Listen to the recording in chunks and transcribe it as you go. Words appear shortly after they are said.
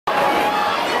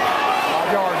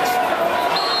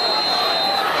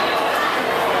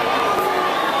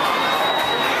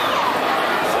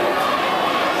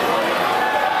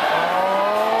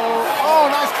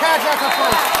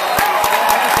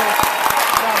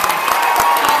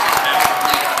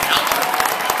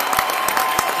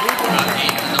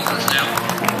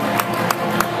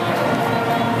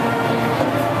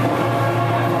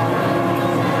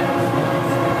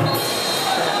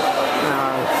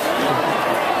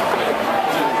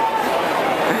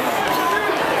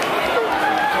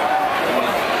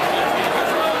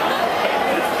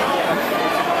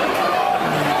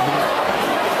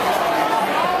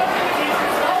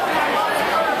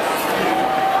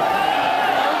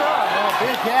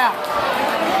gap?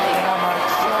 How much?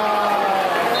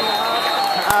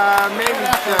 Maybe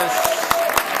just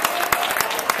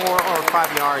 4 or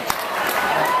 5 yards.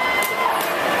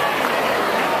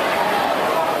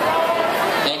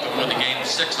 Pendleton with the gain of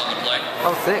 6 on the play.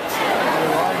 Oh, 6.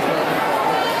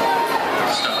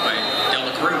 Stopped by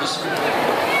Dela Cruz.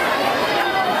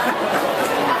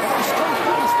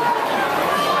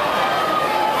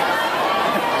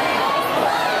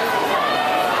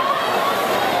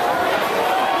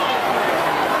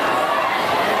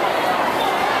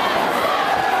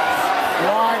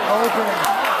 Wide open.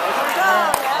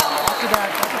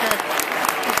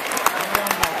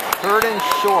 Third and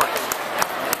short.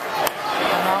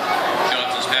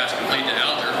 Johnson's pass complete to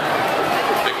Alter.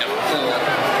 Picked up 4.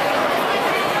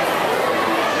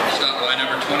 Stopped by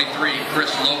number 23, Chris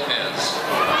Lopez.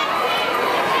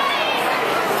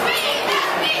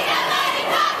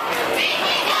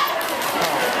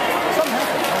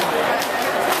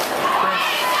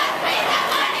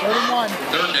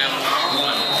 Third down,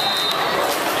 1.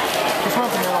 Just run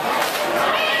up the middle.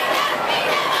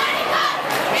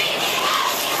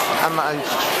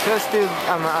 Just do the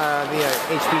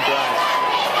HP drive.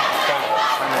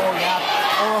 Oh,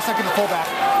 yeah. Or else I get the fullback.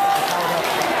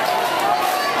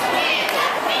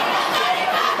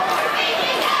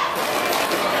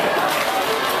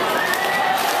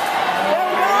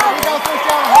 There we go, first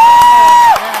down.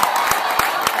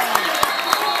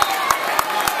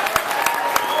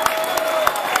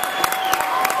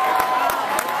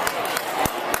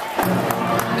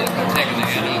 Taking the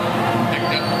hand up.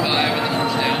 Picked up 5 in the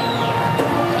first down.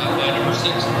 Stopped by number 6,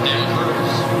 Dela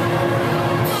Cruz.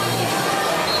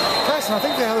 Tyson, I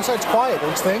think the other side's quiet,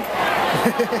 don't you think?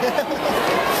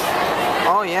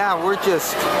 Oh yeah, we're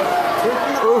just.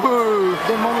 Ooh.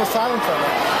 Been a moment of silence on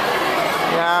that.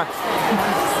 Yeah.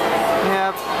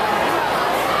 Yep.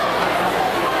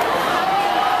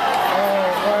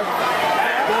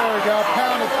 There we go.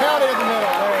 Pound it in the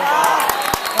middle. There we go.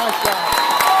 Nice shot.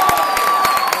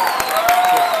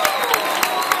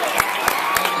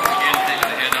 Again, taking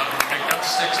the hand up. Picked up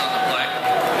 6 on the play.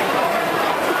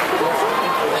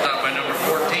 Stopped by number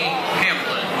 14,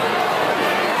 Pendleton.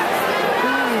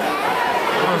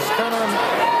 Just kind of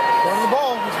running the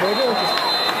ball. That's what we're doing. Just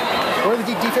wear the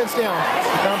defense down.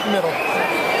 Down the middle.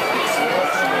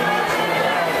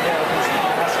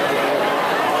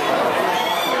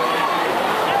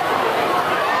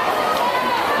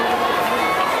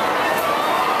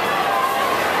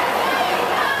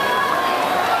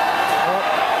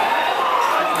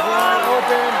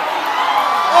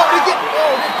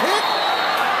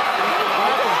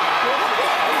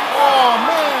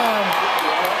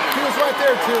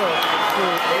 There too.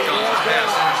 Johnson's pass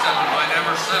intercepted by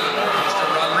number 7, Mr.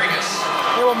 Rodriguez.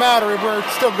 It won't matter. We're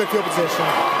still good field position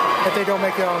if they don't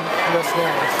make it on the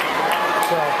snares.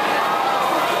 So.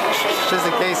 Just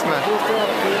in case, man.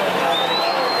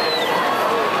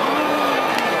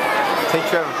 Take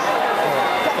Trevor.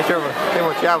 Hey Trevor. Hey,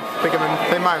 watch out. Pick him and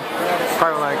play mine.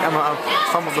 Probably like I'm gonna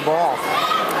fumble the ball.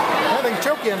 I think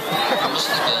choke in.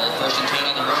 Hermistion's ball, first and 10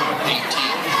 on the road, 18.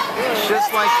 Just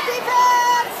like.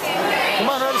 Come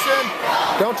on, Hermistion.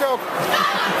 Don't choke.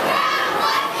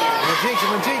 I'm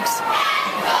a jinx.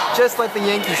 Just like the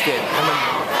Yankees did.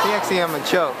 I'm a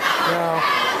choke. No.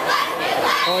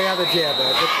 Oh yeah, the jab,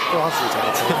 but velocity's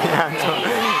out. Yeah,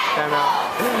 I know.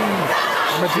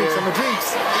 I'm a jinx.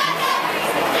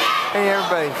 Hey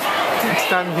everybody, it's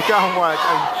time to go watch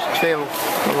Jay Leno.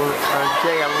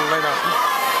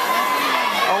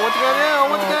 Oh, what's he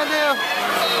gonna do?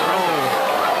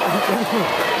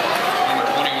 Number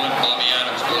 21, Bobby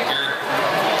Adams, goal carrier.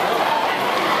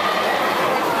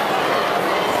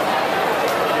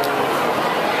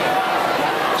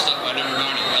 Stopped by number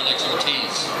 90, Alex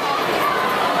Ortiz.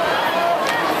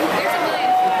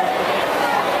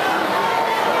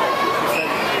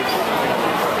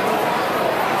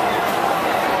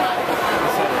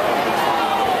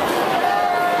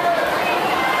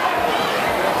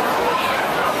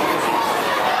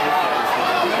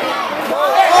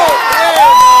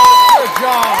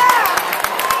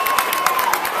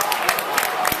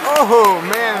 Oh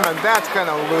man, that's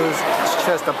gonna lose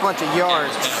just a bunch of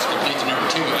yards. Pass complete to number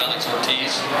 2, Alex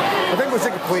Ortiz. I think it was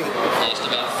incomplete. Lost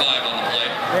about 5 on the play.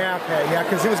 Yeah, okay, yeah,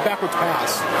 because it was backwards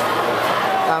pass.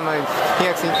 He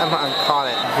actually caught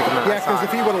it. Yeah, because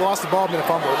if he would have lost the ball, it'd been a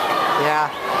fumble. Yeah.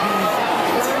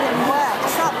 It's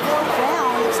not 4th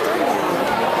down, it's 3rd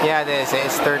down. Yeah, it is.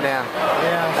 It's 3rd down.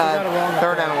 Yeah, got it wrong.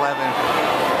 3rd and 11.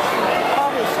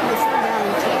 Probably should be 3rd down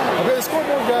and 10. Okay, the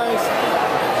scoreboard, guys.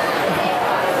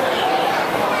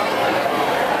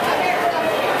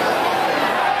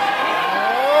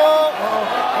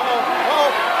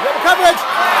 Coverage!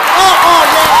 Oh,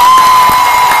 yeah!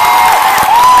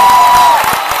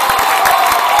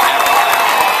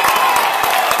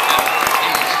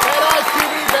 Bad eyes,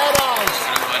 QB, bad eyes.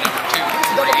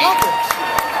 Double coverage.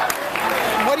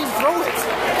 Why do you throw it?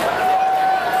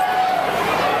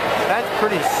 That's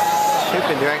pretty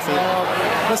stupid, dude, actually.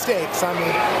 Mistakes, I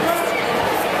mean.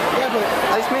 Yeah, but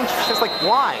I just mean, just like,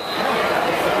 why?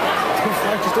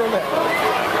 just throw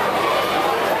it.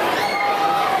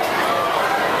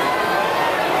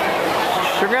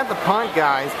 You're gonna have to punt,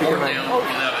 guys, because Fourth like, down, 11.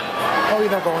 Oh, you're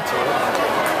not going to.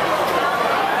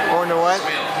 or you know what?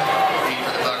 Smith, 8 for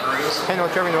the Buckaroos. Hey, no,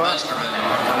 Trevor, you know what? Musterman,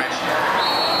 Hermistion.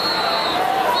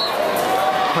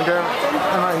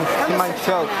 He might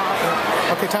choke.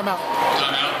 Okay, timeout.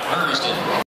 Timeout, Hermiston.